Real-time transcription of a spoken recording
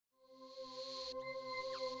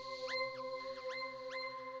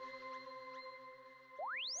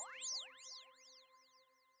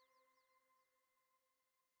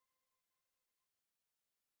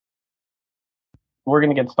We're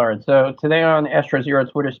going to get started. So today on Astro Zero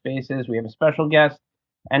Twitter Spaces, we have a special guest,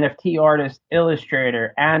 NFT artist,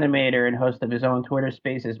 illustrator, animator, and host of his own Twitter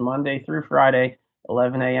Spaces Monday through Friday,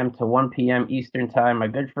 11 a.m. to 1 p.m. Eastern Time. My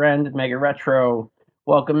good friend, Mega Retro.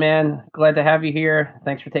 Welcome, man. Glad to have you here.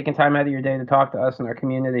 Thanks for taking time out of your day to talk to us in our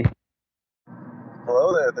community.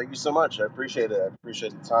 Hello there. Thank you so much. I appreciate it. I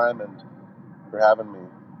appreciate the time and for having me.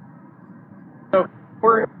 So,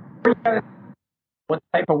 for you guys, what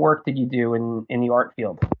type of work did you do in the art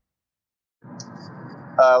field?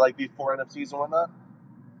 Like before NFTs and whatnot.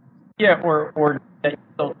 Yeah, or that you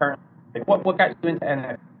still currently. Like what got you into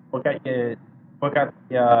NFT? What got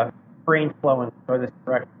the brain flowing for this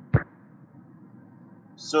direction?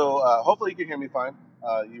 So hopefully you can hear me fine.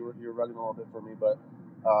 You were running a little bit for me, but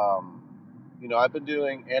um, I've been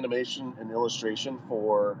doing animation and illustration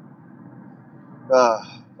for uh,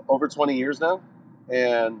 over 20 years now,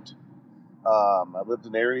 and I've lived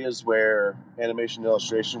in areas where animation and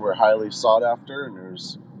illustration were highly sought after, and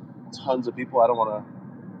there's tons of people. I don't want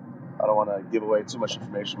to give away too much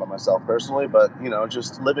information about myself personally, but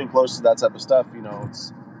just living close to that type of stuff,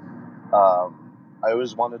 it's I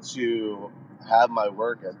always wanted to have my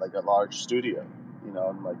work at like a large studio,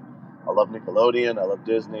 and like I love Nickelodeon, I love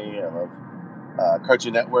Disney, I love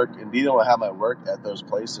Cartoon Network, and being able to have my work at those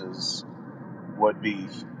places would be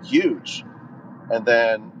huge. And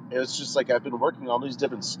then it's just like I've been working on these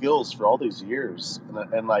different skills for all these years,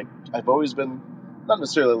 and like I've always been not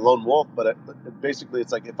necessarily a lone wolf, but basically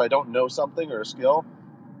it's like if I don't know something or a skill,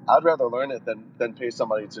 I'd rather learn it than pay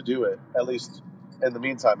somebody to do it. At least in the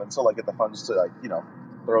meantime, until I get the funds to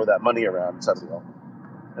throw that money around, type of deal.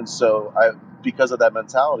 And so because of that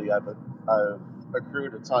mentality, I've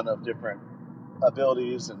accrued a ton of different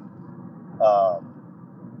abilities and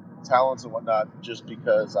talents and whatnot, just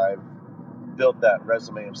because I've built that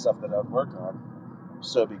resume of stuff that I've worked on.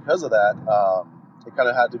 So because of that, it kind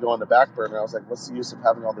of had to go on the back burner. I was like, what's the use of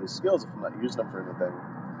having all these skills if I'm not using them for anything?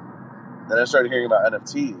 Then I started hearing about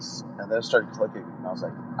NFTs, and then it started clicking. And I was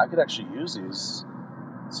like, I could actually use these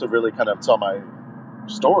to really kind of tell my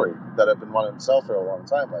story that I've been wanting to sell for a long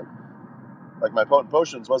time. Like my potent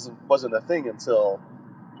potions wasn't a thing until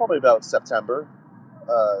probably about September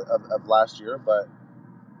of last year. But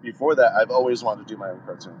before that, I've always wanted to do my own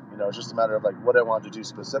cartoon. It's just a matter of like what I wanted to do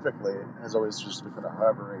specifically has always just been kind of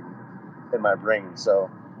hovering in my brain. So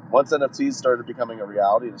once NFTs started becoming a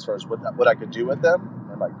reality, as far as what I could do with them,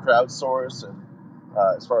 and like crowdsource, and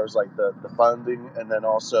as far as like the funding, and then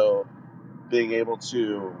also being able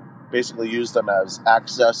to basically use them as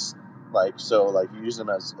access, like you use them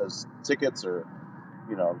as tickets, or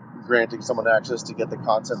granting someone access to get the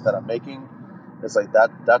content that I'm making. It's like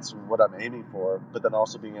that's what I'm aiming for, but then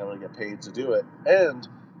also being able to get paid to do it, and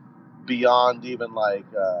beyond even like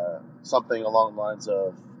something along the lines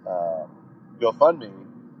of GoFundMe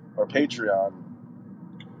or Patreon,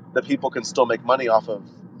 that people can still make money off of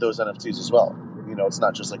those NFTs as well. It's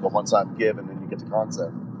not just like a one-time give and then you get the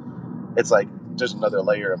content. It's like there's another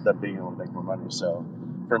layer of them being able to make more money. So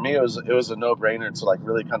for me, it was a no-brainer to like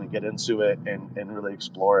really kind of get into it and really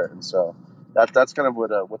explore it. And so that's kind of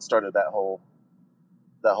what started that whole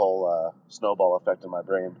snowball effect in my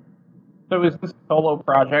brain. So is this a solo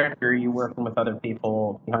project, or are you working with other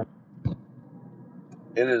people behind?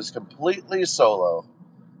 It is completely solo.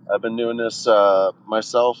 I've been doing this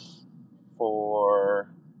myself for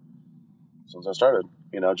since I started.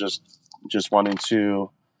 Just wanting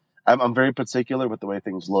to. I'm very particular with the way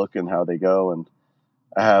things look and how they go, and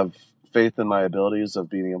I have faith in my abilities of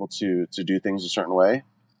being able to do things a certain way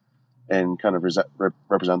and kind of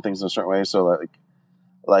represent things in a certain way. So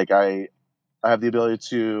I have the ability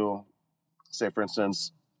to say, for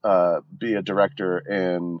instance, be a director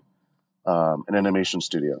in an animation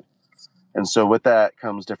studio. And so with that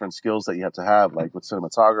comes different skills that you have to have, like with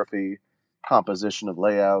cinematography, composition of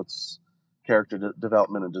layouts, character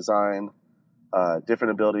development and design,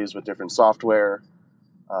 different abilities with different software.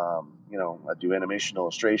 I do animation,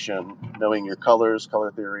 illustration, knowing your colors,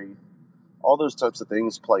 color theory, all those types of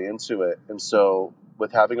things play into it. And so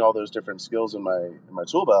with having all those different skills in my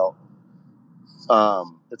tool belt,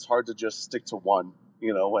 it's hard to just stick to one.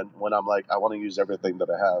 When I'm like, I want to use everything that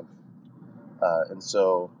I have, and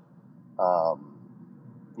so um,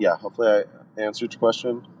 yeah. Hopefully, I answered your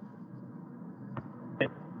question.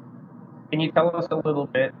 Can you tell us a little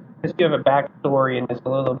bit, just give a backstory and just a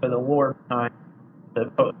little bit of lore behind the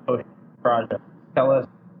Potion project? Tell us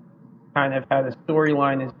kind of how the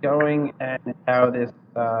storyline is going and how this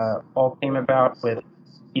all came about with,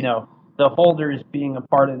 you know, the holders being a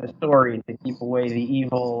part of the story to keep away the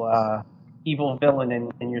evil villain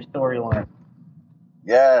in your storyline.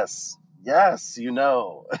 Yes, Yes, you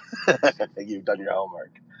know. You've done your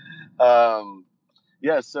homework. Um,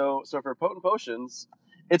 yeah, so for potent potions,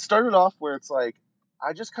 it started off where it's like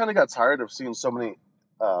I just kind of got tired of seeing so many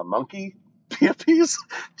monkey PFPs,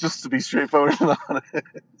 just to be straightforward and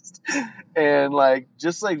honest. And like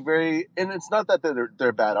just like very, and it's not that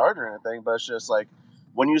they're bad art or anything, but it's just like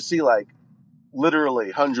when you see like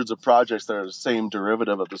literally hundreds of projects that are the same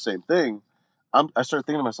derivative of the same thing, I start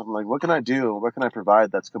thinking to myself, I'm like, what can I do? What can I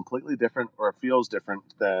provide that's completely different or feels different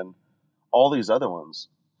than all these other ones?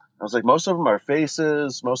 I was like, most of them are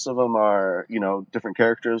faces, most of them are, different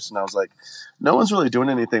characters. And I was like, no one's really doing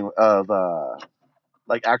anything of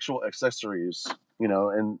like actual accessories,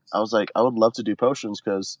 And I was like, I would love to do potions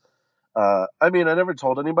because, I mean, I never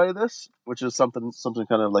told anybody this, which is something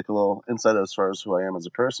kind of like a little insight as far as who I am as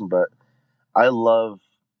a person. But I love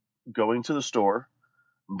going to the store,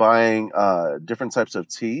 buying different types of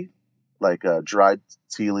tea, like dried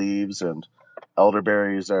tea leaves and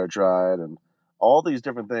elderberries that are dried, and all these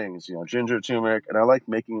different things. Ginger, turmeric, and I like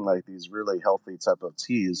making like these really healthy type of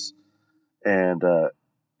teas. And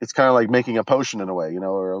it's kind of like making a potion in a way,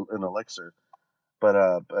 or an elixir.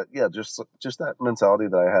 But yeah, just that mentality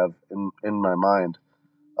that I have in my mind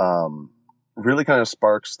really kind of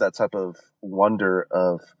sparks that type of wonder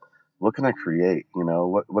of what can I create,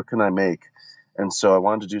 what can I make. And so I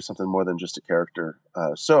wanted to do something more than just a character.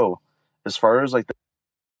 So as far as like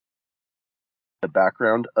the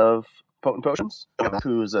background of potent potions,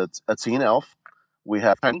 who's a teen elf, we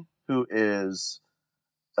have Penny, who is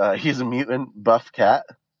he's a mutant buff cat,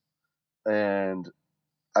 and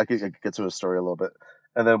I could get to his story a little bit.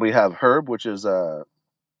 And then we have Herb, which is an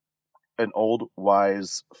old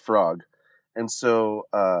wise frog. And so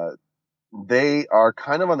they are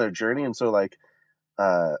kind of on their journey. And so like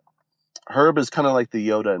uh, Herb is kind of like the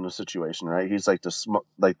Yoda in the situation, right? He's like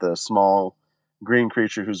the small green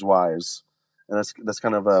creature who's wise, and that's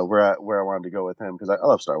kind of where I wanted to go with him because I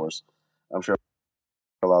love Star Wars. I'm sure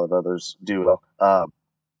a lot of others do. Well,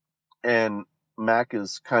 and Mac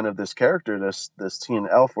is kind of this character, this teen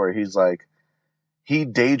elf, where he's like he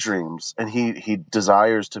daydreams and he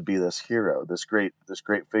desires to be this hero, this great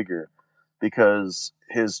figure, because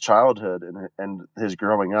his childhood and his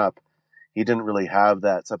growing up, he didn't really have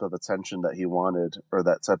that type of attention that he wanted or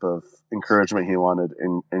that type of encouragement he wanted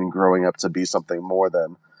in growing up to be something more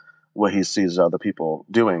than what he sees other people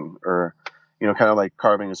doing, or kind of like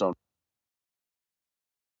carving his own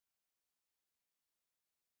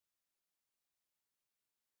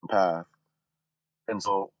path. And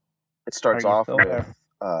so it Are starts you off still with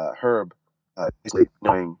there? Herb basically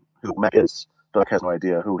knowing who Mac is, but has no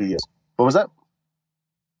idea who he is. What was that?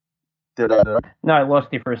 Did I? No, I lost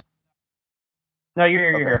you for a second. No, you're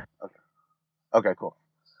here. You're Okay. here. Okay. Cool.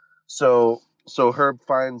 So Herb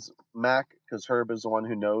finds Mac because Herb is the one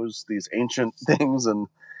who knows these ancient things and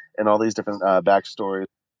all these different backstories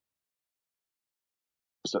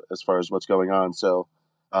as far as what's going on. So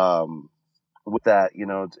um, with that,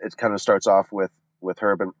 it kind of starts off with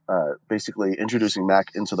Herb and basically introducing Mac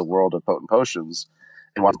into the world of potent potions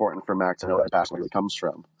and what's important for Mac to know that past really comes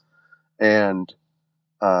from. And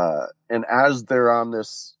as they're on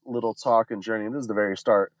this little talk and journey, and this is the very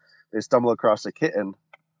start, they stumble across a kitten,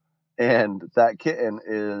 and that kitten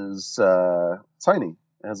is Tiny.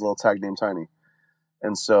 It has a little tag named Tiny,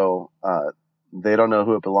 and so they don't know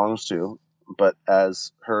who it belongs to. But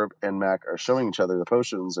as Herb and Mac are showing each other the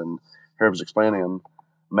potions, and Herb's explaining them,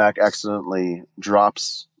 Mac accidentally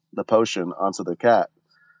drops the potion onto the cat,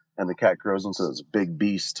 and the cat grows into this big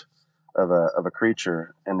beast of a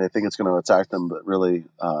creature, and they think it's going to attack them, but really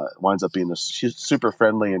winds up being a super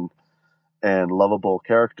friendly and lovable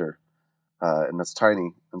character, and that's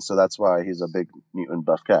Tiny, and so that's why he's a big mutant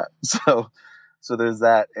buff cat. So there's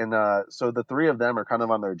that, and so the three of them are kind of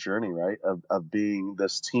on their journey, right, of being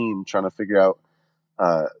this team trying to figure out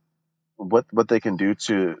uh, what they can do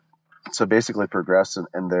to basically progress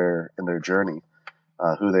in their journey,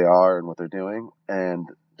 who they are and what they're doing. And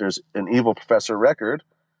there's an evil Professor Record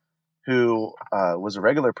who was a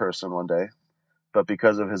regular person one day, but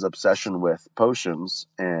because of his obsession with potions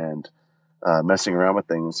and messing around with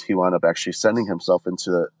things, he wound up actually sending himself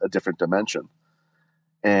into a different dimension.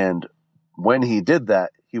 And when he did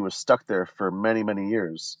that, he was stuck there for many, many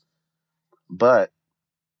years. But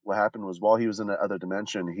what happened was while he was in the other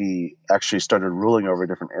dimension, he actually started ruling over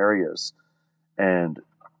different areas and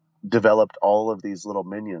developed all of these little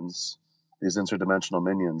minions, these interdimensional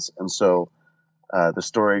minions. And so the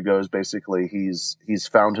story goes basically he's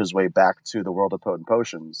found his way back to the world of potent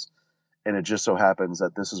potions, and it just so happens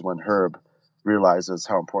that this is when Herb realizes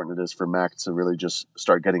how important it is for Mac to really just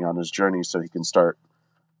start getting on his journey so he can start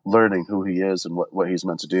learning who he is and what he's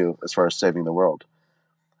meant to do as far as saving the world.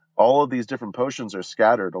 All of these different potions are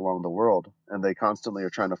scattered along the world, and they constantly are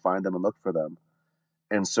trying to find them and look for them.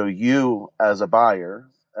 And so you, as a buyer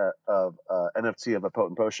of NFT of a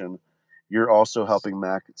potent potion, you're also helping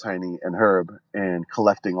Mac, Tiny, and Herb in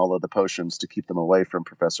collecting all of the potions to keep them away from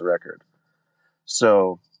Professor Record.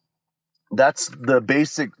 So that's the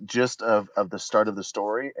basic gist of the start of the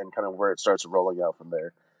story and kind of where it starts rolling out from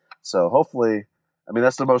there. So hopefully, I mean,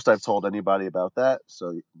 that's the most I've told anybody about that.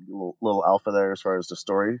 So little alpha there as far as the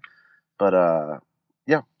story. But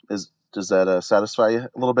yeah, does that satisfy you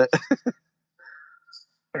a little bit?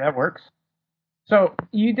 That works. So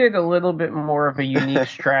you did a little bit more of a unique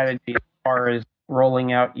strategy as far as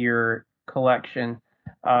rolling out your collection.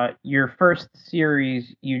 Your first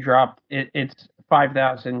series you dropped it's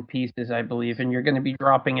 5,000 pieces, I believe, and you're going to be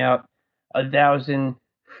dropping out 1,000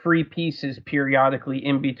 free pieces periodically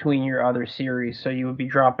in between your other series. So you would be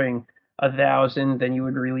dropping 1,000, then you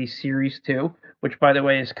would release series 2, which by the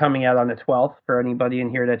way is coming out on the 12th for anybody in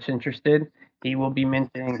here that's interested. He will be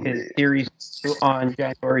minting his series 2 on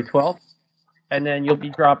January 12th, and then you'll be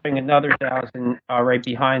dropping another 1,000 right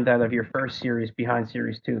behind that of your first series, behind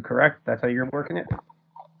series 2. Correct? That's how you're working it.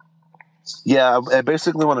 Yeah, I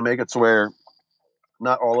basically want to make it to where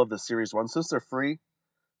not all of the series 1, since they're free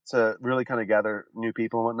to really kind of gather new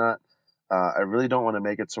people and whatnot. I really don't want to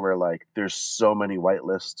make it to where like there's so many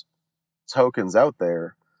whitelist tokens out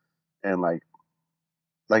there, and like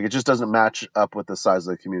it just doesn't match up with the size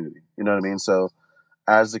of the community. You know what I mean? So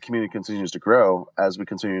as the community continues to grow, as we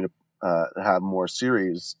continue to have more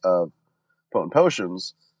series of potent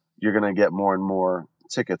potions, you're going to get more and more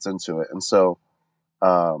tickets into it. And so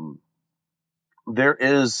there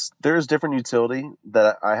is different utility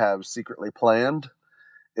that I have secretly planned,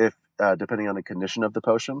 if depending on the condition of the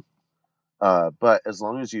potion. But as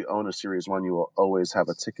long as you own a series 1, you will always have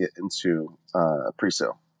a ticket into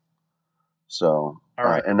pre-sale. So, All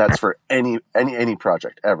right. And that's for any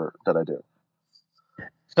project ever that I do.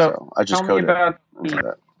 So I just code it into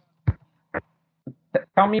that.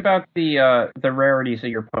 Tell me about the rarities of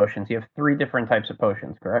your potions. You have 3 different types of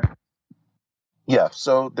potions, correct? Yeah.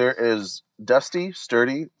 So there is Dusty,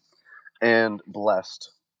 Sturdy, and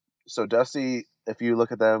Blessed. So Dusty, if you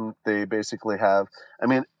look at them, they basically have, I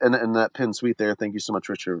mean, and that pin suite there, thank you so much,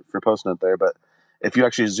 Richard, for posting it there. But if you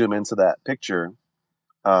actually zoom into that picture,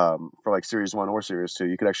 for like series 1 or series 2,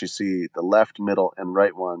 you could actually see the left, middle, and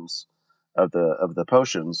right ones of the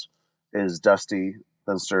potions is Dusty,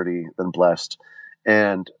 then Sturdy, then Blessed.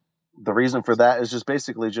 And the reason for that is just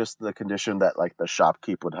basically just the condition that like the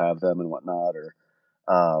shopkeep would have them and whatnot, or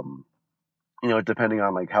depending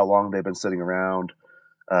on like how long they've been sitting around,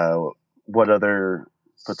 what other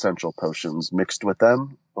potential potions mixed with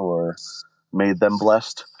them or made them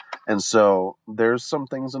blessed. And so there's some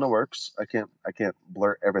things in the works. I can't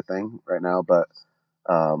blurt everything right now, but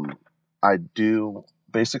I do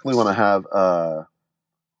basically want to have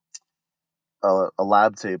a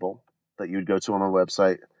lab table that you'd go to on my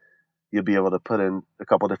website. You'll be able to put in a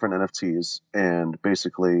couple different NFTs and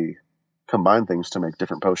basically combine things to make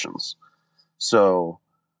different potions. So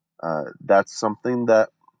that's something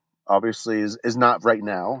that obviously is not right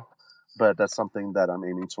now, but that's something that I'm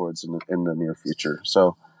aiming towards in the near future.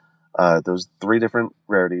 So those 3 different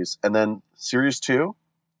rarities. And then series 2.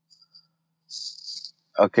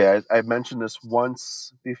 Okay, I mentioned this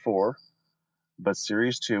once before, but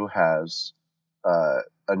series 2 has a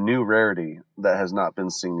new rarity that has not been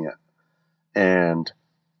seen yet. And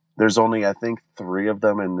there's only, I think, 3 of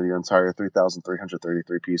them in the entire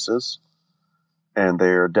 3,333 pieces. And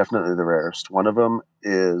they're definitely the rarest. One of them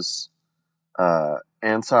is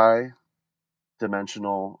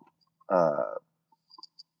anti-dimensional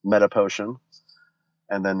meta potion,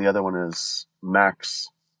 and then the other one is max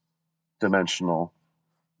dimensional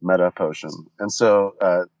meta potion. And so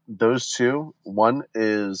those 2, one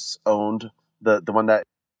is owned, the one that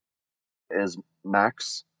is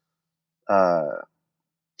max, the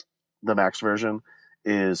max version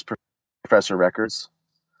is Professor Records,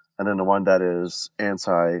 and then the one that is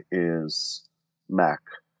anti is Mac.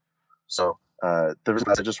 So the reason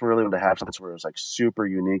I just really wanted to have something where it was like super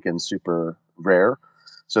unique and super rare.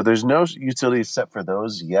 So there's no utility set for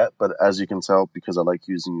those yet, but as you can tell, because I like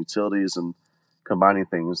using utilities and combining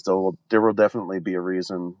things, there will definitely be a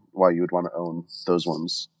reason why you would want to own those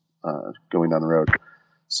ones going down the road.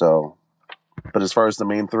 So, but as far as the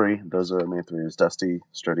main 3, those are the main 3: is Dusty,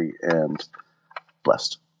 Sturdy, and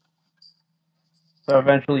Blessed. So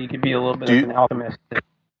eventually you could be a little bit of an alchemist to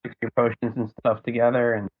mix your potions and stuff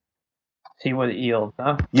together and see what it yields,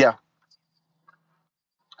 huh? Yeah.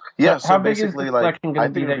 Yeah, so how big basically, is the collection I going to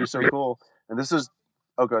think be? it would be so cool. And this is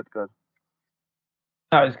Oh, good, good.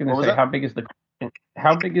 I was going What to was say, that? how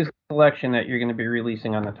big is the collection that you're going to be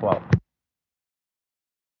releasing on the 12th?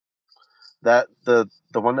 That the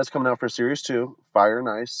one that's coming out for Series Two, Fire and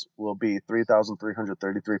Ice, will be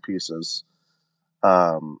 3,333 pieces.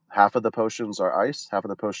 Half of the potions are ice, half of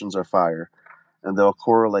the potions are fire, and they'll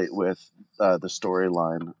correlate with the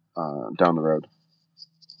storyline down the road.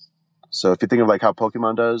 So if you think of like how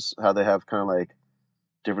Pokemon does, how they have kind of like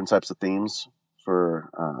different types of themes for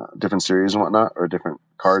different series and whatnot, or different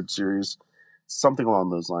card series, something along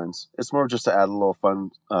those lines. It's more just to add a little fun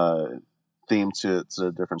theme to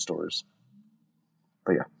different stories.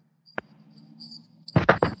 But yeah.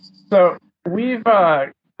 So we've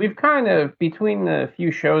kind of, between the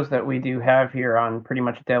few shows that we do have here on pretty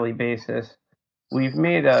much a daily basis, we've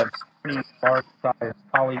made a pretty large size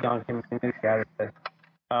Polygon community out of this.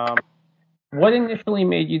 Um, what initially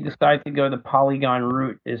made you decide to go the Polygon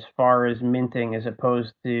route as far as minting, as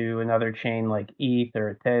opposed to another chain like ETH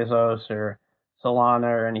or Tezos or Solana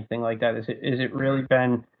or anything like that? Is it really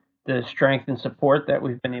been the strength and support that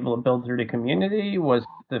we've been able to build through the community? Was it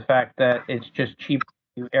the fact that it's just cheap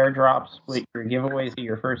to do airdrops with your giveaways of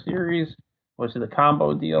your first series? Was it a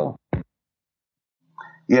combo deal?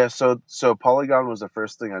 Yeah, so Polygon was the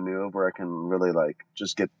first thing I knew of where I can really like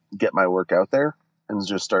just get my work out there and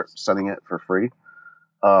just start sending it for free.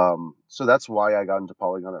 So that's why I got into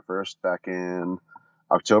Polygon at first back in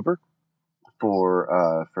October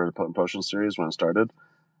for the Potent Potion series when it started,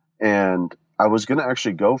 and I was gonna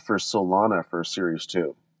actually go for Solana for Series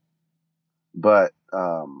Two, but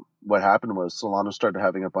what happened was Solana started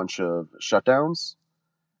having a bunch of shutdowns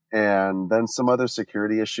and then some other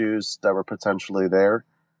security issues that were potentially there.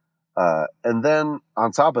 And then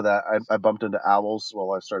on top of that, I bumped into Owls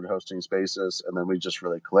while I started hosting spaces, and then we just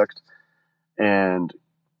really clicked. And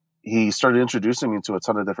he started introducing me to a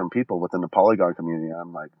ton of different people within the Polygon community.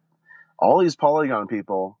 I'm like, all these Polygon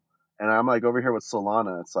people, and I'm like over here with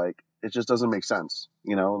Solana. It's like it just doesn't make sense,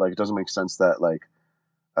 you know. Like it doesn't make sense that like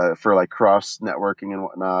for like cross networking and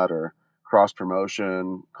whatnot, or cross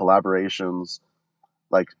promotion collaborations,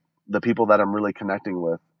 like the people that I'm really connecting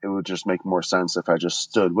with, it would just make more sense if I just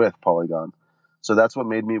stood with Polygon. So that's what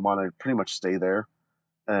made me want to pretty much stay there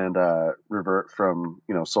and revert from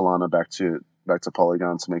Solana back to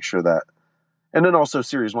Polygon to make sure that, and then also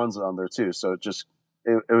Series One's on there too. So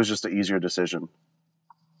it was just an easier decision.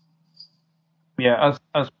 Yeah,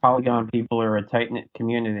 us Polygon people are a tight knit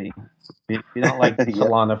community. We don't like the Yep.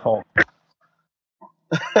 Solana folk.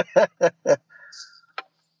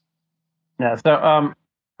 Yeah, so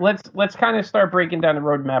let's kind of start breaking down the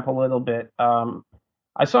roadmap a little bit.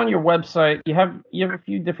 I saw on your website you have a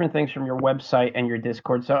few different things from your website and your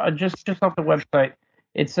Discord. So just off the website,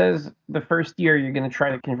 it says the first year you're going to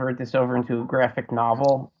try to convert this over into a graphic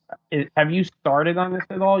novel. Have you started on this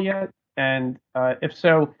at all yet? And if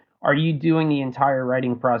so, are you doing the entire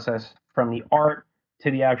writing process from the art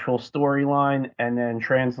to the actual storyline, and then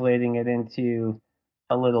translating it into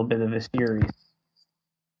a little bit of a series?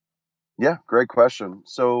 Yeah, great question.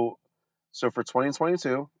 So for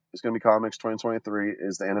 2022, it's going to be comics. 2023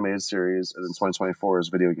 is the animated series, and then 2024 is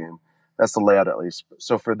video game. That's the layout at least.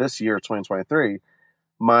 So for this year, 2023,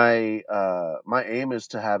 my aim is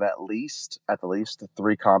to have at the least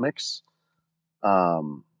three comics.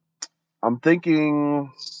 Um, I'm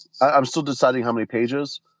thinking I'm still deciding how many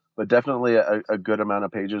pages, but definitely a good amount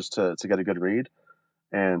of pages to get a good read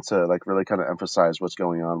and to like really kind of emphasize what's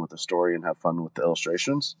going on with the story and have fun with the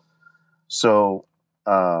illustrations. So,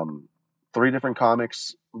 um, three different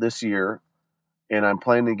comics this year, and I'm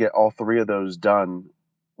planning to get all three of those done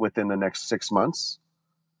within the next 6 months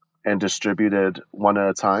and distributed one at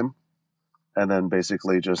a time. And then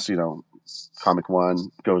basically just comic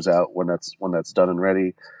one goes out when that's done and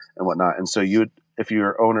ready and whatnot. And so if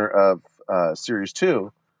you're owner of Series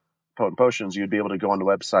Two, Potent Potions, you'd be able to go on the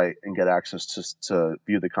website and get access to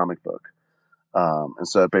view the comic book. And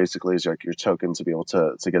so that basically is like your token to be able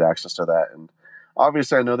to get access to that. And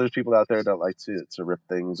obviously, I know there's people out there that like to rip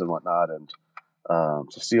things and whatnot and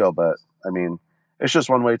to steal, but I mean, it's just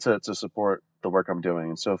one way to support the work I'm doing.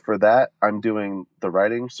 And so for that, I'm doing the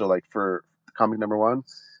writing. So like for comic number one,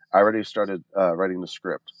 I already started writing the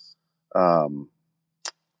script. Um,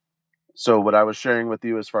 so what I was sharing with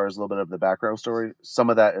you as far as a little bit of the background story,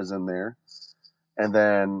 some of that is in there. And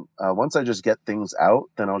then once I just get things out,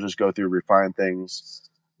 then I'll just go through, refine things,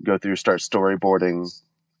 go through, start storyboarding,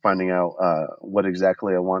 finding out what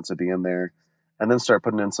exactly I want to be in there, and then start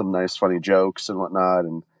putting in some nice, funny jokes and whatnot,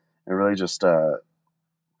 and really just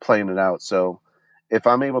playing it out. So if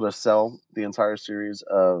I'm able to sell the entire series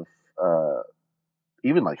of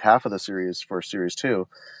even like half of the series for Series Two,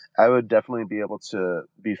 I would definitely be able to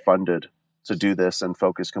be funded to do this and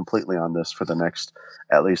focus completely on this for the next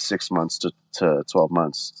at least 6 months to 12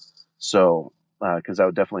 months. So, because that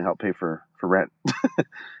would definitely help pay for rent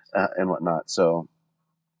and whatnot. So,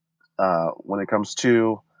 when it comes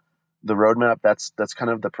to the roadmap, that's kind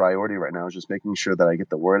of the priority right now, is just making sure that I get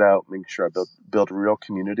the word out, making sure I build real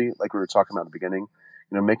community, like we were talking about at the beginning,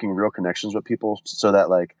 making real connections with people, so that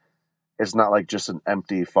like it's not like just an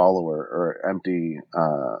empty follower or empty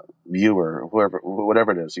viewer,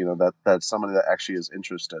 whatever it is, that's somebody that actually is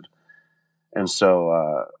interested. And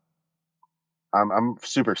so I'm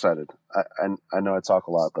super excited. I know I talk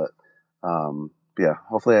a lot, but yeah,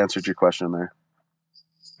 hopefully I answered your question there.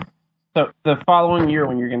 So the following year,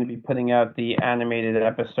 when you're going to be putting out the animated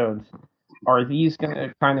episodes, are these going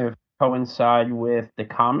to kind of coincide with the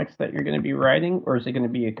comics that you're going to be writing, or is it going to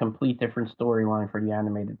be a complete different storyline for the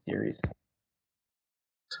animated series?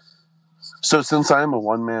 So since I'm a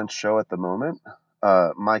one-man show at the moment,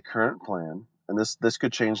 my current plan, and this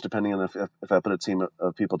could change depending on if I put a team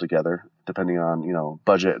of people together, depending on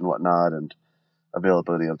budget and whatnot and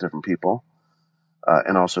availability of different people,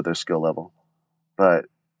 and also their skill level. But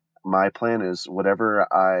my plan is whatever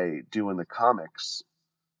I do in the comics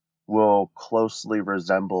will closely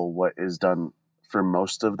resemble what is done for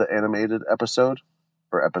most of the animated episode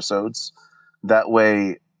or episodes. That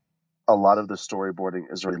way, a lot of the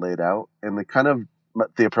storyboarding is already laid out, and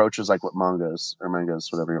the approach is like what mangas,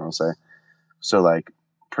 whatever you want to say. So like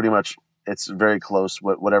pretty much it's very close.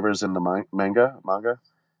 Whatever's in the manga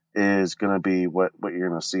is going to be what you're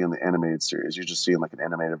going to see in the animated series. You're just seeing like an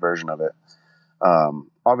animated version of it.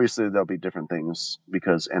 Obviously, there'll be different things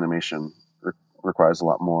because animation requires a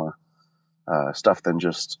lot more stuff than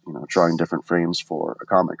just drawing different frames for a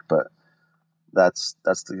comic. But that's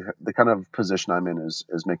the kind of position I'm in,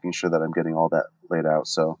 is making sure that I'm getting all that laid out.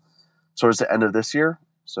 So towards the end of this year,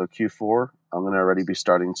 so Q4, I'm going to already be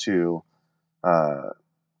starting to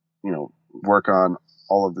work on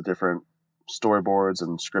all of the different storyboards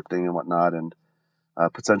and scripting and whatnot, and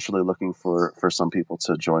potentially looking for some people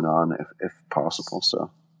to join on if possible. So,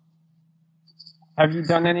 have you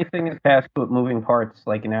done anything in the past with moving parts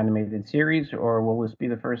like an animated series, or will this be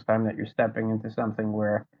the first time that you're stepping into something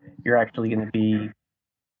where you're actually going to be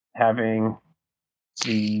having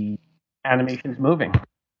the animations moving?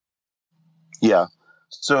 Yeah,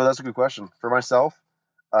 so that's a good question. For myself,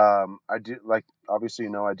 I do, like, obviously,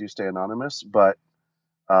 I do stay anonymous, but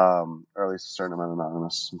or at least a certain amount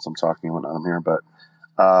anonymous, since I'm talking and whatnot, I'm here. But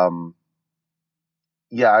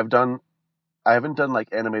yeah, I haven't done like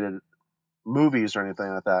animated movies or anything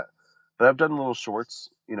like that, but I've done little shorts,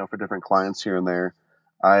 for different clients here and there.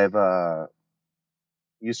 I've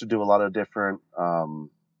used to do a lot of different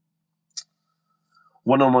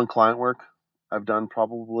one-on-one client work. I've done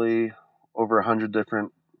probably over 100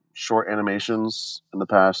 different short animations in the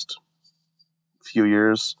past few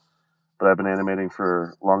years, but I've been animating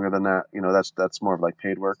for longer than that. That's more of like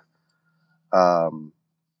paid work.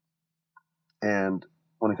 And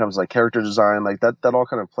when it comes to like character design, like that all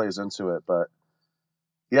kind of plays into it. But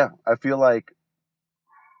yeah, I feel like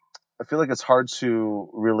it's hard to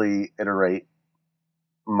really iterate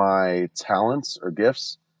my talents or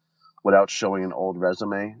gifts without showing an old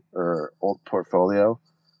resume or old portfolio.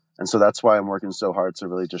 And so that's why I'm working so hard to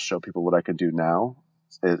really just show people what I can do now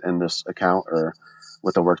in this account or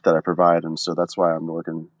with the work that I provide. And so that's why I'm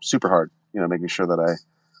working super hard, making sure that I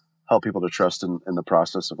help people to trust in the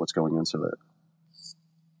process of what's going into it.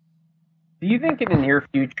 Do you think in the near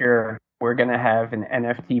future we're going to have an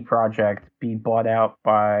NFT project be bought out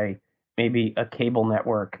by maybe a cable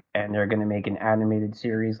network and they're going to make an animated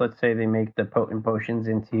series? Let's say they make the Potent Potions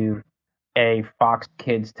into a Fox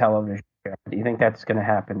Kids television show. Do you think that's going to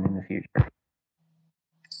happen in the future?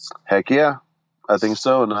 Heck yeah, I think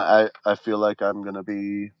so. And I feel like I'm going to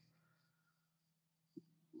be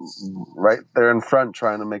right there in front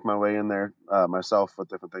trying to make my way in there myself with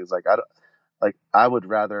different things. I would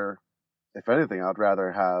rather, if anything, I'd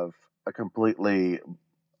rather have a completely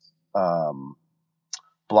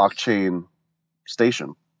blockchain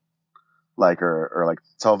station, or like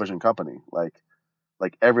television company, like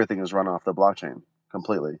everything is run off the blockchain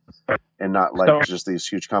completely, and not like just these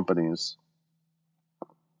huge companies.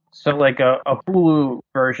 So like a Hulu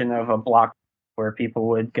version of a block where people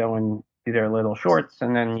would go and do their little shorts,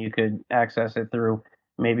 and then you could access it through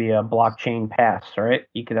maybe a blockchain pass, right?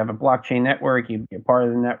 You could have a blockchain network, you be a part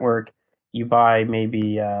of the network, you buy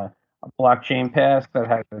maybe a blockchain pass that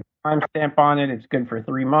has a timestamp on it, it's good for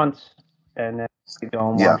 3 months, and then you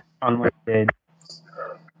go and watch unlimited.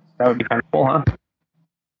 That would be kind of cool, huh?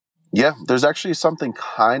 Yeah, there's actually something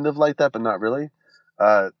kind of like that, but not really.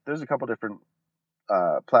 There's a couple different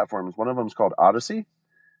platforms. One of them is called Odyssey,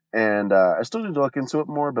 and I still need to look into it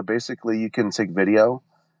more. But basically, you can take video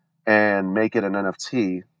and make it an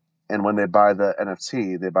NFT, and when they buy the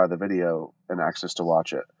NFT, they buy the video and access to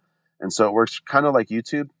watch it. And so it works kind of like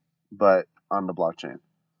YouTube, but on the blockchain.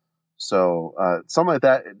 So something like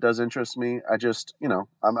that, it does interest me. I just,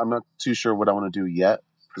 I'm not too sure what I want to do yet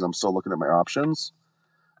because I'm still looking at my options.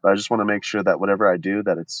 But I just want to make sure that whatever I do,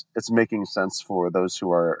 that it's making sense for those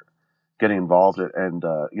who are getting involved and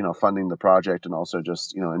funding the project and also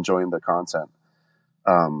just enjoying the content.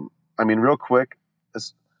 I mean, real quick,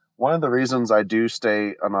 is one of the reasons I do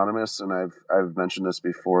stay anonymous, and I've mentioned this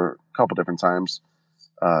before a couple different times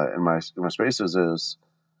in my spaces is.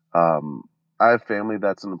 I have family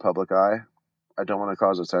that's in the public eye. I don't want to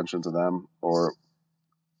cause attention to them or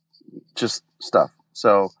just stuff.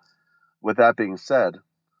 So, with that being said,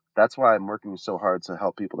 that's why I'm working so hard to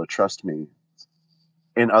help people to trust me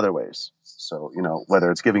in other ways. So,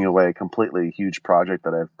 whether it's giving away a completely huge project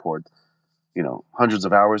that I've poured, hundreds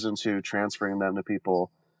of hours into, transferring them to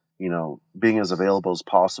people, being as available as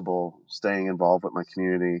possible, staying involved with my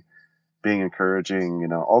community, being encouraging,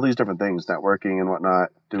 all these different things, networking and whatnot,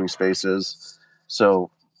 doing spaces.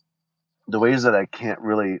 So the ways that I can't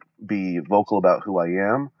really be vocal about who I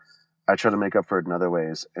am, I try to make up for it in other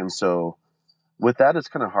ways. And so with that, it's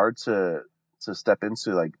kind of hard to step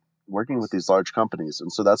into like working with these large companies.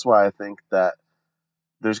 And so that's why I think that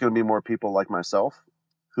there's going to be more people like myself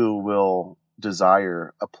who will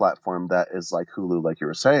desire a platform that is like Hulu, like you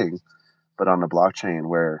were saying, but on the blockchain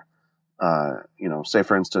where, say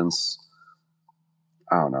for instance,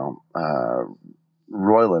 I don't know,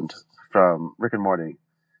 Royland from Rick and Morty.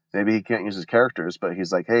 Maybe he can't use his characters, but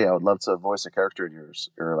he's like, "Hey, I would love to voice a character in yours,"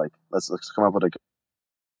 or like, "Let's come up with a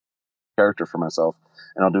character for myself,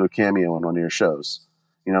 and I'll do a cameo in one of your shows."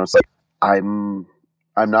 It's like I'm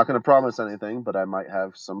not going to promise anything, but I might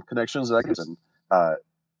have some connections that I can. Uh,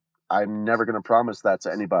 I'm never going to promise that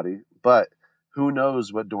to anybody, but who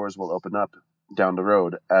knows what doors will open up down the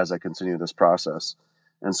road as I continue this process.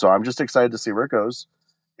 And so I'm just excited to see where it goes.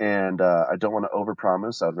 And I don't want to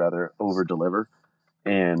overpromise. I'd rather over deliver,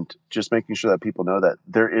 and just making sure that people know that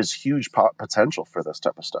there is huge potential for this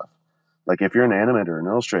type of stuff. Like if you're an animator, an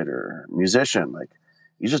illustrator, musician, like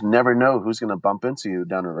you just never know who's going to bump into you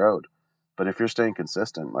down the road. But if you're staying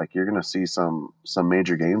consistent, like you're going to see some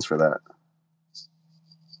major gains for that.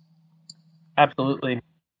 Absolutely.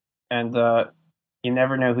 And you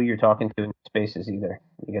never know who you're talking to in spaces either.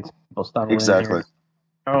 You get some people stumbling Exactly.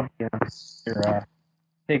 here. Oh, you're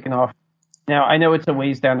taking off. Now, I know it's a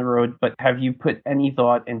ways down the road, but have you put any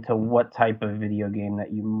thought into what type of video game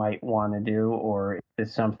that you might want to do? Or is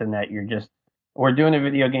this something that we're doing a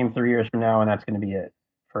video game 3 years from now and that's going to be it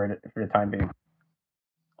for the time being?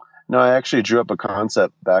 No, I actually drew up a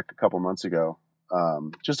concept back a couple months ago.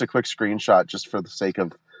 Just a quick screenshot, just for the sake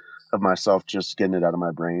of myself, just getting it out of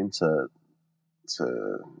my brain to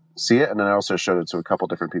see it, and then I also showed it to a couple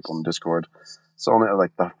different people in Discord. So only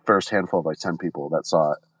like the first handful of like 10 people that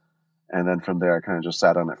saw it, and then from there I kind of just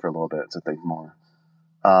sat on it for a little bit to think more.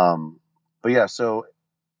 But yeah, so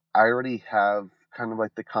I already have kind of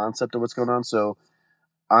like the concept of what's going on. So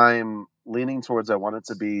I'm leaning towards I want it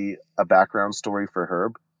to be a background story for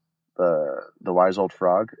Herb, the wise old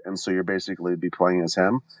frog, and so you're basically be playing as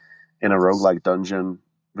him in a roguelike dungeon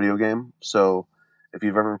video game. So if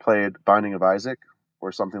you've ever played Binding of Isaac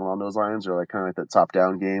or something along those lines, or like kind of like the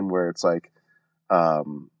top-down game where it's like,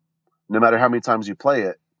 no matter how many times you play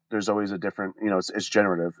it, there's always a different, it's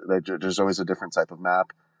generative. There's always a different type of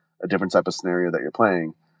map, a different type of scenario that you're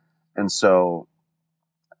playing. And so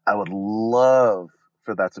I would love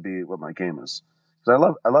for that to be what my game is.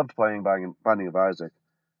 Because I loved playing Binding of Isaac,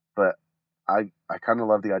 but I kind of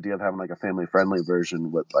love the idea of having like a family friendly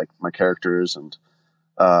version with like my characters and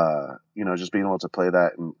just being able to play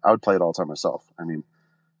that. And I would play it all the time myself. I mean,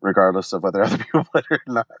 regardless of whether other people play it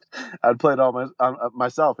or not, I'd play it all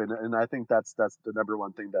myself. And I think that's the number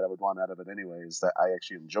one thing that I would want out of it anyway, is that I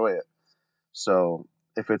actually enjoy it. So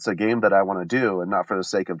if it's a game that I want to do and not for the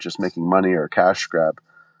sake of just making money or cash grab,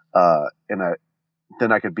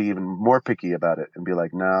 then I could be even more picky about it and be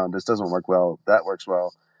like, no, this doesn't work well. That works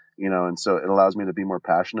well, and so it allows me to be more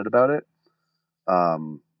passionate about it.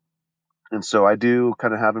 And so I do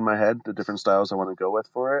kind of have in my head the different styles I want to go with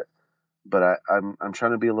for it, but I'm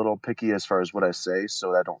trying to be a little picky as far as what I say,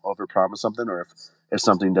 so that I don't overpromise something, or if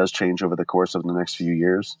something does change over the course of the next few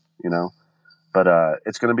years, But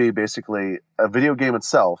it's going to be basically a video game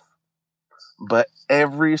itself, but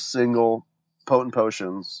every single Potent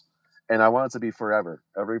Potions, and I want it to be forever,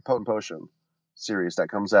 every Potent Potion series that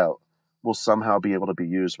comes out will somehow be able to be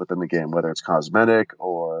used within the game, whether it's cosmetic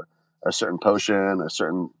or a certain potion, a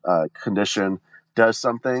certain condition does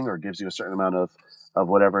something or gives you a certain amount of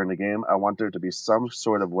whatever in the game. I want there to be some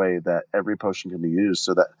sort of way that every potion can be used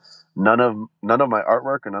so that none of my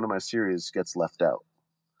artwork or none of my series gets left out.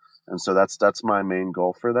 And so that's my main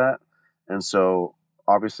goal for that. And so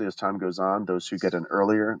obviously as time goes on, those who get in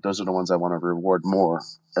earlier, those are the ones I want to reward more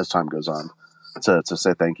as time goes on to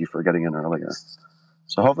say thank you for getting in earlier.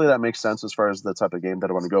 So hopefully that makes sense as far as the type of game that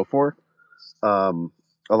I want to go for.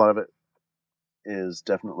 A lot of it is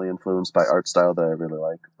definitely influenced by art style that I really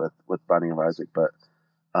like with Binding of Isaac, but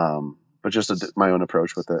just my own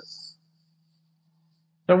approach with it.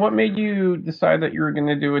 So, what made you decide that you were going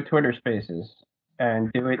to do a Twitter Spaces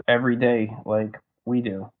and do it every day like we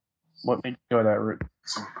do? What made you go that route?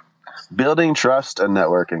 Building trust and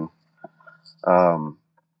networking.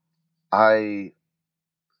 I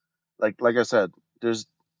like I said, there's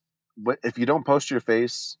if you don't post your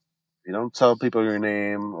face, you don't tell people your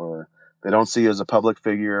name, or they don't see you as a public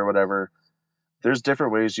figure or whatever, there's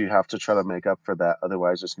different ways you have to try to make up for that.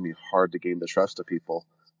 Otherwise, it's going to be hard to gain the trust of people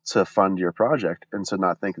to fund your project and to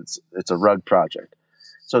not think it's a rug project.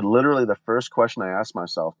 So literally the first question I asked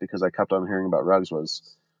myself, because I kept on hearing about rugs,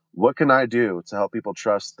 was what can I do to help people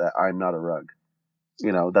trust that I'm not a rug?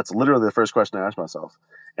 That's literally the first question I asked myself.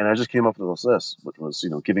 And I just came up with this list, which was,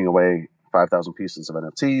 giving away 5,000 pieces of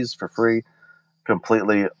NFTs for free,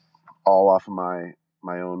 completely all off of my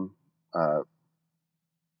own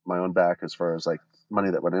back, as far as like money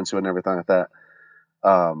that went into it and everything like that.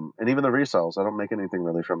 And even the resells, I don't make anything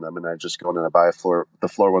really from them, and I just go in and I buy the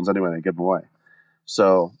floor ones anyway, and I give them away.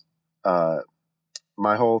 So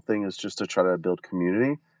my whole thing is just to try to build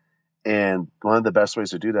community, and one of the best ways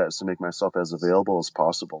to do that is to make myself as available as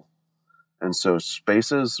possible. And so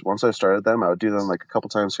spaces, once I started them, I would do them like a couple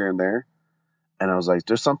times here and there, and I was like,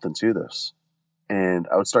 there's something to this. And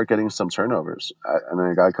I would start getting some turnovers, and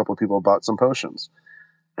I got a couple of people bought some potions.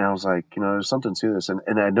 And I was like, there's something to this. And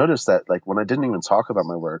I noticed that, like, when I didn't even talk about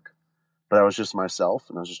my work, but I was just myself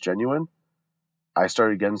and I was just genuine, I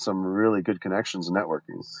started getting some really good connections and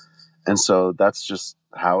networking. And so that's just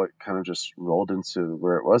how it kind of just rolled into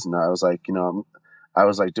where it was. And I was like, I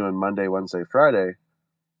was like doing Monday, Wednesday, Friday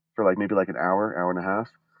for like maybe like an hour and a half.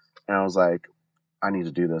 And I was like, I need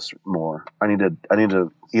to do this more. I need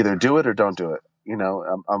to either do it or don't do it.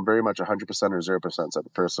 I'm very much 100% or 0% type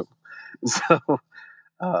of person. So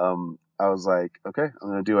I was like, okay, I'm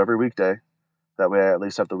going to do every weekday. That way I at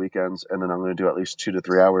least have the weekends, and then I'm going to do at least 2 to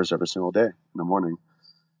 3 hours every single day in the morning.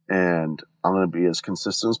 And I'm going to be as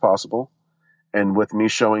consistent as possible. And with me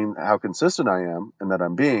showing how consistent I am and that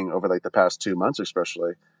I'm being over like the past 2 months,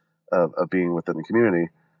 especially of being within the community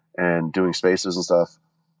and doing spaces and stuff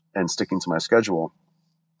and sticking to my schedule,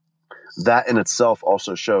 that in itself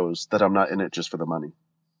also shows that I'm not in it just for the money.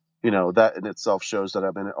 That in itself shows that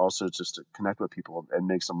I'm in it also just to connect with people and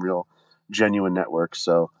make some real genuine networks.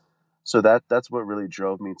 So that's what really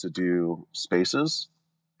drove me to do spaces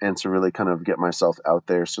and to really kind of get myself out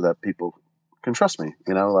there so that people can trust me,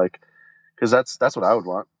 because that's what I would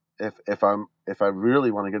want. If I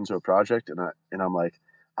really want to get into a project and I'm like,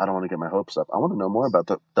 I don't want to get my hopes up. I want to know more about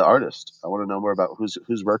the artist. I want to know more about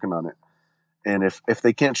who's working on it. And if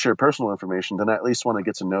they can't share personal information, then I at least want to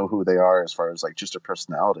get to know who they are as far as like just their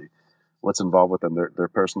personality, what's involved with them, their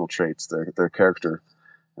personal traits, their character.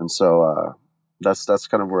 And so that's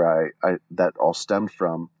kind of where I that all stemmed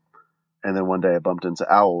from. And then one day I bumped into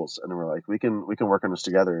Owls, and we're like, we can work on this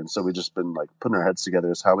together. And so we just been like putting our heads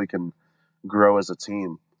together as how we can grow as a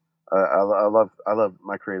team. I love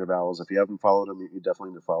my creative Owls. If you haven't followed them, you definitely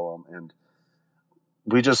need to follow them. And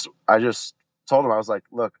I just told him, I was like,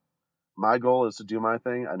 look, my goal is to do my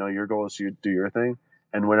thing. I know your goal is to do your thing.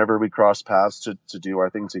 And whenever we cross paths to do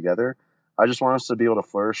our thing together, I just want us to be able to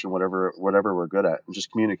flourish in whatever we're good at and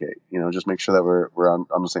just communicate, just make sure that we're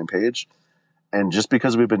on the same page. And just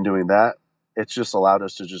because we've been doing that, it's just allowed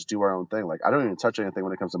us to just do our own thing. Like, I don't even touch anything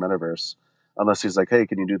when it comes to metaverse unless he's like, hey,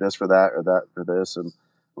 can you do this for that or that or this? And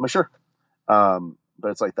I'm like, sure.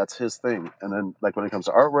 But it's like, that's his thing. And then like when it comes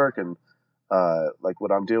to artwork and like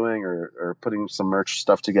what I'm doing or putting some merch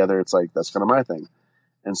stuff together, it's like, that's kind of my thing.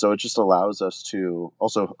 And so it just allows us to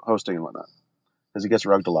also hosting and whatnot, because he gets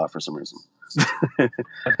rugged a lot for some reason.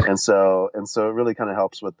 and so it really kind of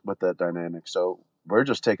helps with that dynamic. So we're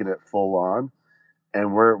just taking it full on,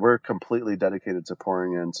 and we're completely dedicated to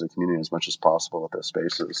pouring into the community as much as possible with those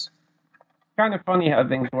spaces. Kind of funny how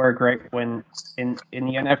things work, right? When in the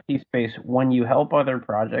NFT space, when you help other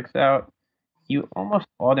projects out, you almost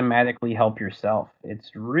automatically help yourself.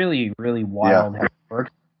 It's really, really wild how it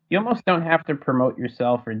works. You almost don't have to promote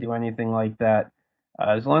yourself or do anything like that.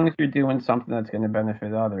 As long as you're doing something that's going to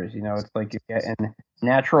benefit others, it's like you're getting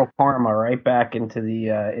natural karma right back into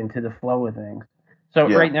the flow of things. So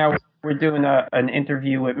Yeah. right now we're doing an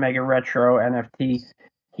interview with Mega Retro NFT.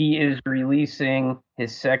 He is releasing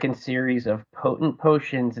his second series of Potent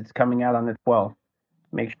Potions. It's coming out on the 12th.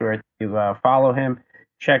 Make sure to follow him,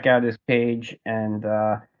 check out his page, and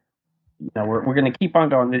we're going to keep on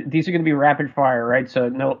going. These are going to be rapid fire, right? So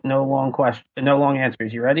no long question, no long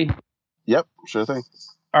answers. You ready? Yep. Sure thing.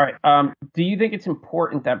 All right. Do you think it's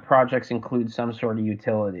important that projects include some sort of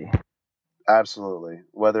utility? Absolutely.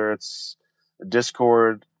 Whether it's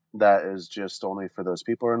Discord that is just only for those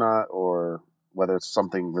people or not, or whether it's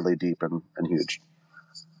something really deep and huge.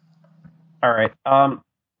 All right.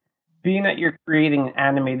 Being that you're creating an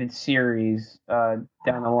animated series down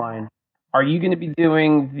the line, are you going to be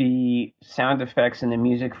doing the sound effects and the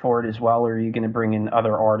music for it as well, or are you going to bring in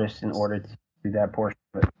other artists in order to do that portion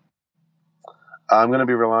of it? I'm going to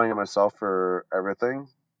be relying on myself for everything,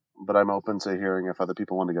 but I'm open to hearing if other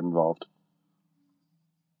people want to get involved.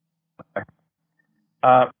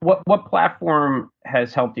 What platform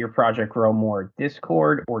has helped your project grow more,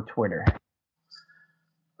 Discord or Twitter?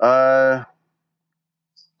 I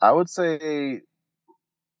would say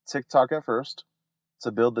TikTok at first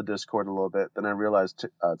to build the Discord a little bit. Then I realized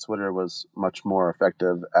Twitter was much more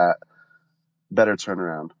effective at better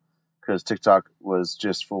turnaround because TikTok was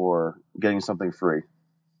just for getting something free.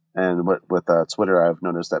 And with Twitter, I've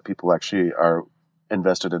noticed that people actually are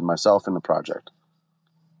invested in myself in the project.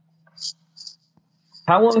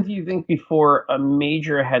 How long do you think before a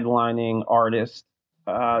major headlining artist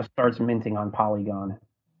starts minting on Polygon?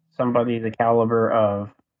 Somebody the caliber of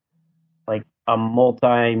like a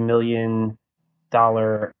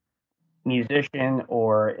multi-million-dollar musician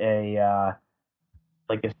or a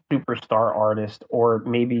like a superstar artist, or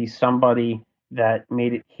maybe somebody that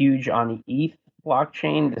made it huge on the ETH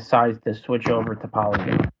blockchain decides to switch over to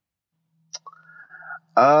Polygon.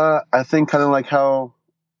 I think kind of like how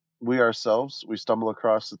we ourselves we stumble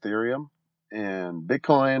across Ethereum and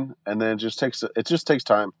Bitcoin, and then it just takes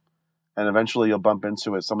time, and eventually you'll bump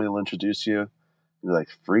into it. Somebody will introduce you. You're like,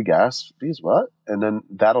 free gas fees, what? And then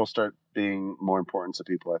that'll start being more important to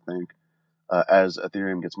people, I think, as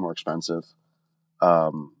Ethereum gets more expensive.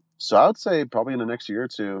 So I would say probably in the next year or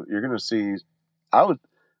two, you're going to see. I would.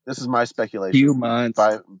 This is my speculation. Few months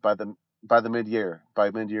By mid year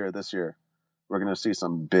this year, we're going to see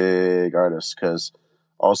some big artists because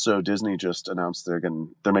also Disney just announced they're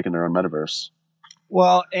making their own metaverse.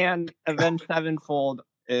 Well, and Avenged Sevenfold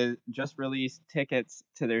just released tickets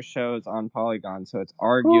to their shows on Polygon, so it's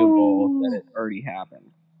arguable that it already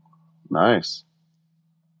happened. Nice.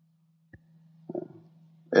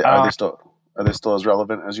 Are they still as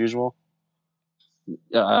relevant as usual?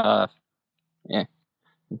 Yeah.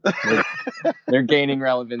 They're gaining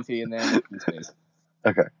relevancy in the NFT space.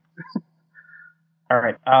 Okay. All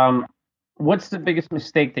right. What's the biggest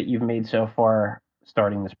mistake that you've made so far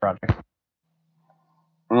starting this project?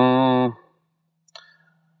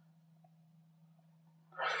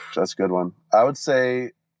 That's a good one. I would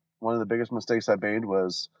say one of the biggest mistakes I made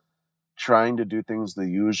was trying to do things the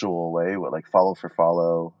usual way, with like follow for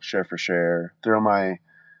follow, share for share, throw my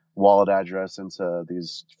wallet address into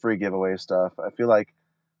these free giveaway stuff. I feel like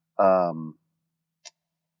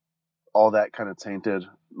all that kind of tainted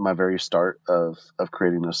my very start of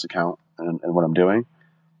creating this account and what I'm doing.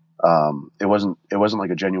 It wasn't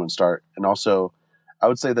like a genuine start. And also, I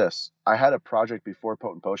would say this: I had a project before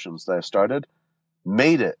Potent Potions that I started,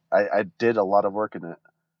 made it. I did a lot of work in it.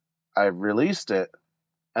 I released it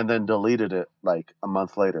and then deleted it like a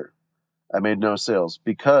month later. I made no sales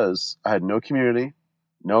because I had no community,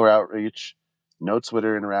 no outreach, no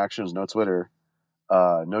Twitter interactions, no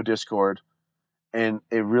Discord. And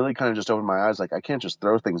it really kind of just opened my eyes. Like, I can't just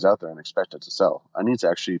throw things out there and expect it to sell. I need to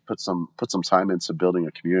actually put some time into building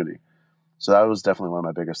a community. So that was definitely one of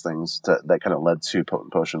my biggest things that kind of led to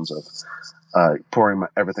Potent Potions of pouring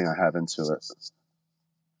everything I have into it.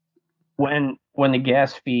 When the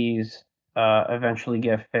gas fees eventually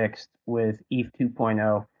get fixed with ETH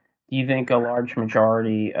 2.0, do you think a large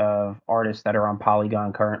majority of artists that are on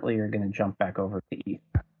Polygon currently are going to jump back over to ETH?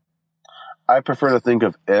 I prefer to think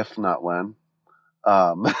of if, not when.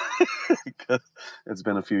 It's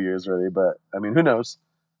been a few years already, but I mean, who knows?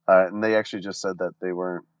 And they actually just said that they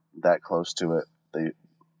weren't that close to it,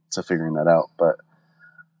 to figuring that out. But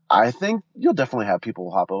I think you'll definitely have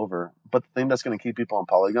people hop over. But the thing that's going to keep people on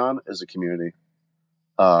Polygon is a community.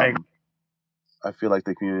 I feel like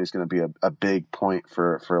the community is going to be a big point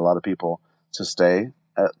for a lot of people to stay,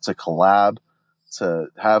 to collab, to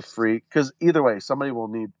have free. Because either way, somebody will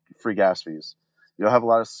need free gas fees. you'll have a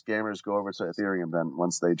lot of scammers go over to Ethereum then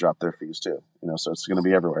once they drop their fees too. So it's going to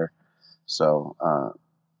be everywhere. So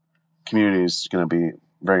community is going to be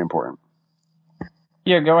very important.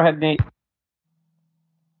 Yeah, go ahead, Nate.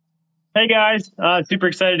 Hey guys, super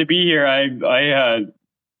excited to be here.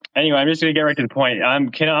 Anyway, I'm just gonna get right to the point.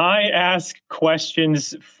 Can I ask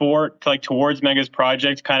questions towards Mega's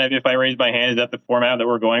project? Kind of, if I raise my hand, is that the format that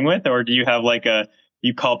we're going with, or do you have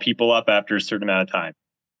you call people up after a certain amount of time?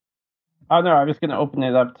 Oh no, I was going to open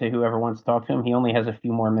it up to whoever wants to talk to him. He only has a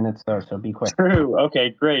few more minutes though, so be quick. True. Okay,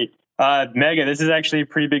 great. Mega, this is actually a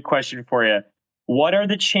pretty big question for you. What are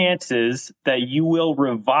the chances that you will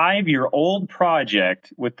revive your old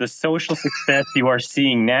project with the social success you are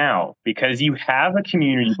seeing now? Because you have a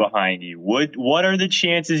community behind you. What are the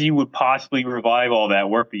chances you would possibly revive all that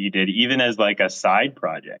work that you did, even as like a side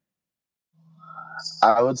project?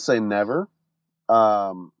 I would say never.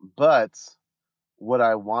 But what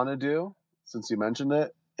I want to do, since you mentioned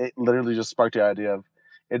it, it literally just sparked the idea of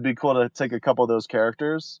it'd be cool to take a couple of those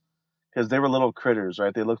characters, because they were little critters,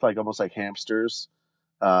 right? They looked like almost like hamsters.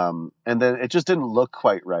 And then it just didn't look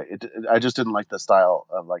quite right. I just didn't like the style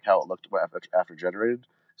of like how it looked after generated,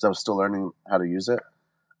 because I was still learning how to use it.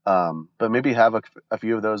 But maybe have a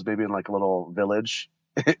few of those, maybe in like a little village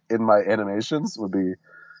in my animations would be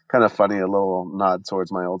kind of funny. A little nod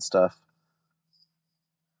towards my old stuff.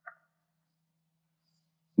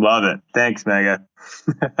 Love it. Thanks, Mega.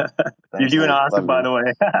 You're doing awesome, by the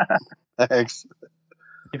way. Thanks.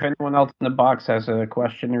 If anyone else in the box has a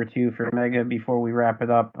question or two for Mega before we wrap it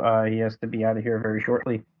up, he has to be out of here very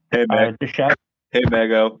shortly. Hey, Meg. Just chat. Hey,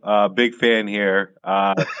 Mega. Big fan here.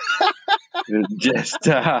 Just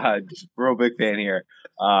real big fan here.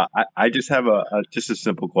 I just have just a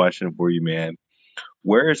simple question for you, man.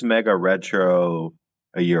 Where is Mega Retro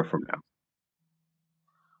a year from now?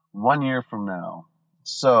 1 year from now.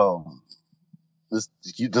 So this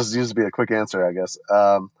used to be a quick answer, I guess.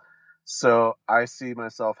 So I see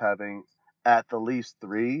myself having at the least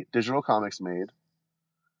 3 digital comics made,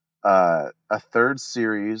 a 3rd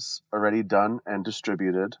series already done and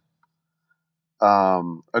distributed,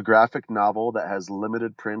 a graphic novel that has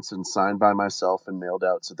limited prints and signed by myself and mailed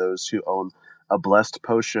out to those who own a blessed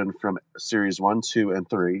potion from series 1, 2, and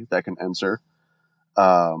 3 that can enter.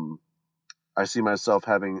 I see myself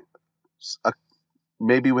having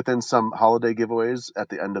maybe within some holiday giveaways at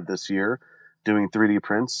the end of this year doing 3D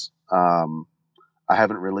prints. I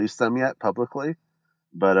haven't released them yet publicly,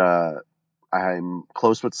 but I'm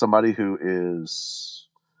close with somebody who is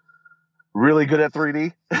really good at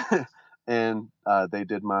 3D, and they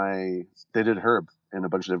did Herb in a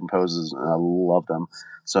bunch of different poses, and I love them.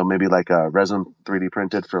 So maybe like resin 3D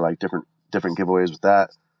printed for like different giveaways with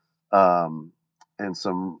that, and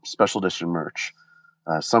some special edition merch.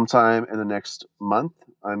 Sometime in the next month,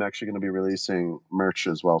 I'm actually going to be releasing merch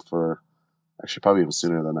as well for, actually probably even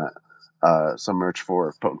sooner than that, some merch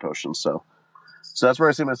for Potent Potions. So that's where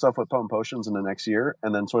I see myself with Potent Potions in the next year.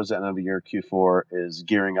 And then towards the end of the year, Q4 is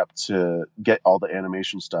gearing up to get all the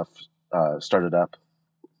animation stuff started up.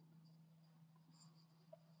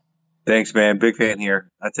 Thanks, man. Big fan here.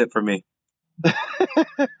 That's it for me.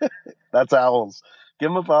 That's Owls.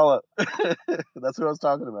 Give him a follow. That's what I was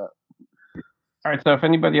talking about. All right, so if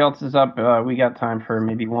anybody else is up, we got time for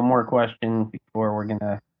maybe one more question before we're going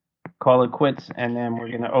to call it quits, and then we're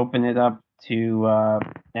going to open it up to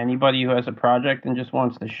anybody who has a project and just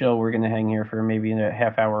wants to chill. We're going to hang here for maybe a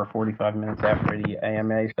half hour or 45 minutes after the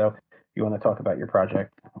AMA. So if you want to talk about your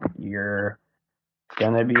project, you're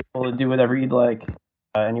going to be able to do whatever you'd like.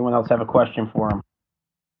 Anyone else have a question for him?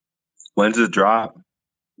 When's it drop?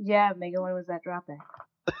 Yeah, Mega, when was that dropping?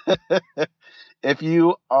 If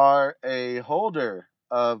you are a holder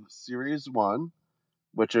of Series 1,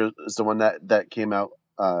 which is the one that came out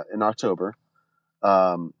in October,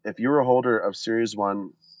 if you were a holder of Series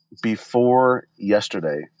 1 before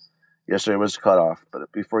yesterday was cut off,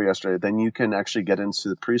 but before yesterday, then you can actually get into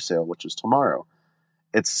the pre-sale, which is tomorrow.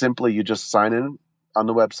 It's simply you just sign in on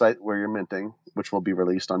the website where you're minting, which will be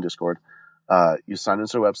released on Discord. You sign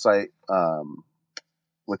into the website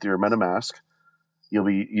with your MetaMask. You'll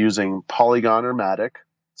be using Polygon or Matic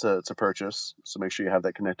to purchase, so make sure you have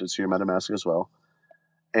that connected to your MetaMask as well.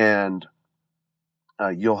 And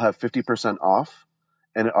you'll have 50% off,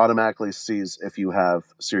 and it automatically sees if you have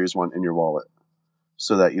Series 1 in your wallet,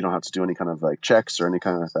 so that you don't have to do any kind of like checks or any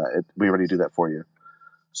kind of that. We already do that for you.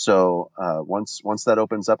 So once that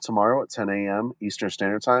opens up tomorrow at 10 a.m. Eastern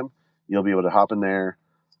Standard Time, you'll be able to hop in there,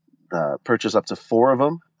 purchase up to 4 of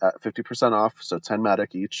them at 50% off, so 10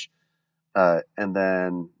 Matic each. And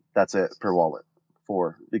then that's it per wallet,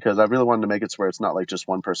 4, because I really wanted to make it to where it's not like just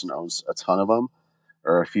one person owns a ton of them.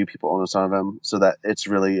 or a few people own some of them, so that it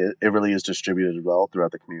really is distributed well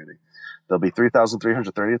throughout the community. There'll be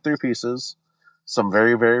 3,333 pieces, some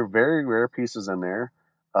very, very, very rare pieces in there.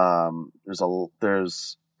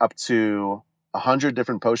 There's up to 100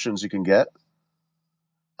 different potions you can get,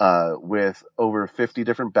 with over 50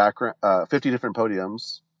 different 50 different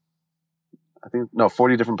podiums.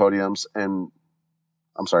 40 different podiums, and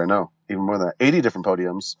I'm sorry, no, even more than that, 80 different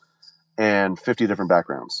podiums and 50 different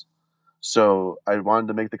backgrounds. So I wanted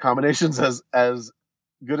to make the combinations as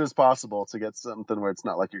good as possible to get something where it's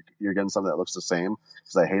not like you're getting something that looks the same,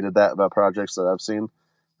 because I hated that about projects that I've seen.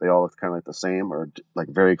 They all look kind of like the same or like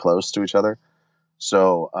very close to each other.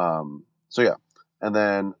 So yeah. And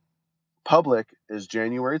then public is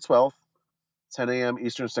January 12th, 10 a.m.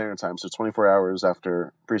 Eastern Standard Time, so 24 hours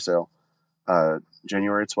after pre-sale.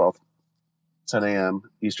 January 12th, 10 a.m.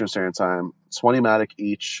 Eastern Standard Time, 20 Matic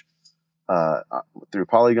each, through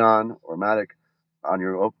Polygon or Matic on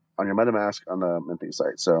your MetaMask on the Minting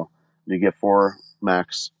site. So you get 4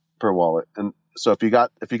 max per wallet. And so if you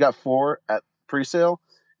got 4 at pre-sale,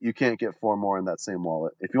 you can't get 4 more in that same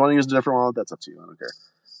wallet. If you want to use a different wallet, that's up to you. I don't care.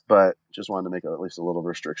 But just wanted to make at least a little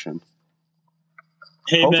restriction.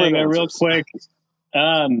 Hey, Mega, real quick.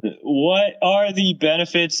 What are the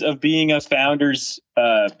benefits of being a founder's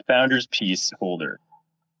piece holder?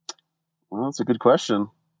 Well, that's a good question.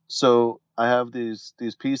 So I have these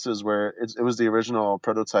pieces where it was the original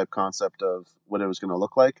prototype concept of what it was going to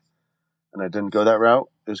look like, and I didn't go that route.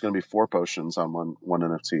 It was going to be 4 potions on one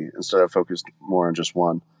NFT. Instead, I focused more on just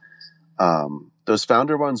one. Those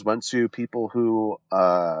founder ones went to people who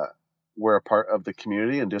were a part of the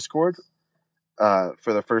community in Discord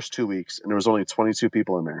for the first 2 weeks, and there was only 22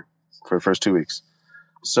 people in there for the first 2 weeks.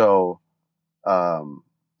 So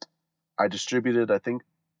I distributed, I think,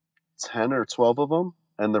 10 or 12 of them,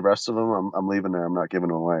 and the rest of them I'm leaving there. I'm not giving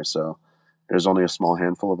them away. So there's only a small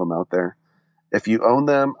handful of them out there. If you own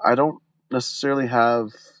them, I don't necessarily have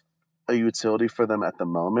a utility for them at the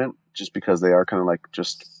moment, just because they are kind of like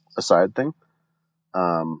just a side thing.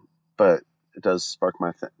 But it does spark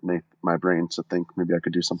my brain to think maybe I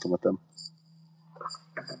could do something with them.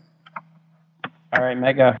 All right,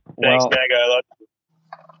 Mega. Thanks, Mega. I love you.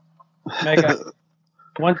 Mega.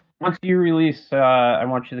 Once you release, I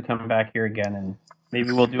want you to come back here again, and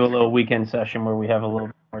maybe we'll do a little weekend session where we have a little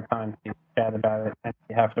bit more time to chat about it, and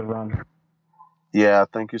you have to run. Yeah,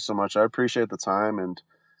 thank you so much. I appreciate the time and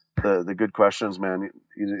the good questions, man.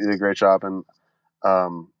 You did a great job, and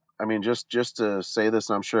I mean, just to say this,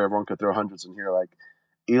 and I'm sure everyone could throw hundreds in here, like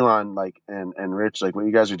Elon, like and Rich, like what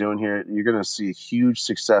you guys are doing here, you're gonna see huge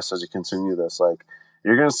success as you continue this. Like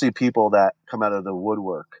you're gonna see people that come out of the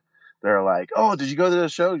woodwork. They're like, "Oh, did you go to the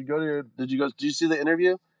show? Did you see the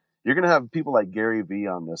interview?" You're gonna have people like Gary Vee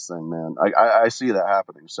on this thing, man. I see that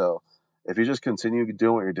happening. So if you just continue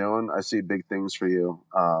doing what you're doing, I see big things for you.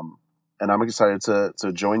 And I'm excited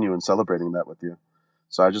to join you in celebrating that with you.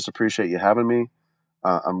 So I just appreciate you having me.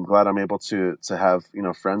 I'm glad I'm able to have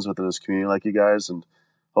friends within this community like you guys, and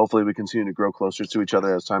hopefully we continue to grow closer to each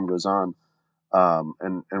other as time goes on,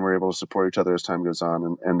 and we're able to support each other as time goes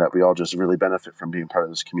on, and that we all just really benefit from being part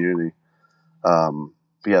of this community. But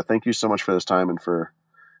yeah, thank you so much for this time and for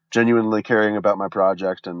genuinely caring about my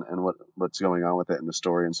project and what's going on with it and the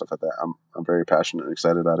story and stuff like that. I'm very passionate and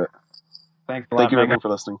excited about it. Thanks a lot, Thank you Mega. everyone for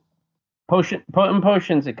listening. Potent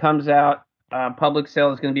Potions, it comes out. Public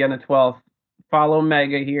sale is going to be on the 12th. Follow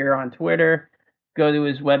Mega here on Twitter. Go to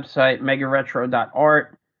his website,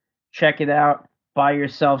 megaretro.art. Check it out. Buy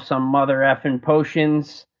yourself some mother effing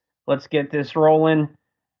potions. Let's get this rolling.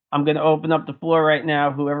 I'm going to open up the floor right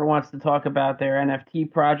now. Whoever wants to talk about their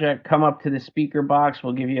NFT project, come up to the speaker box.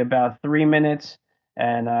 We'll give you about 3 minutes,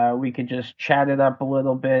 and we could just chat it up a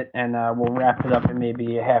little bit, and we'll wrap it up in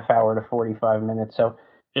maybe a half hour to 45 minutes. So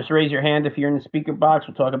just raise your hand if you're in the speaker box.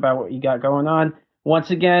 We'll talk about what you got going on.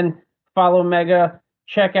 Once again, follow Mega.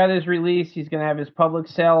 Check out his release. He's going to have his public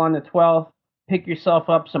sale on the 12th. Pick yourself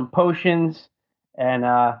up some potions, and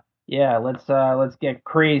yeah, let's get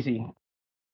crazy.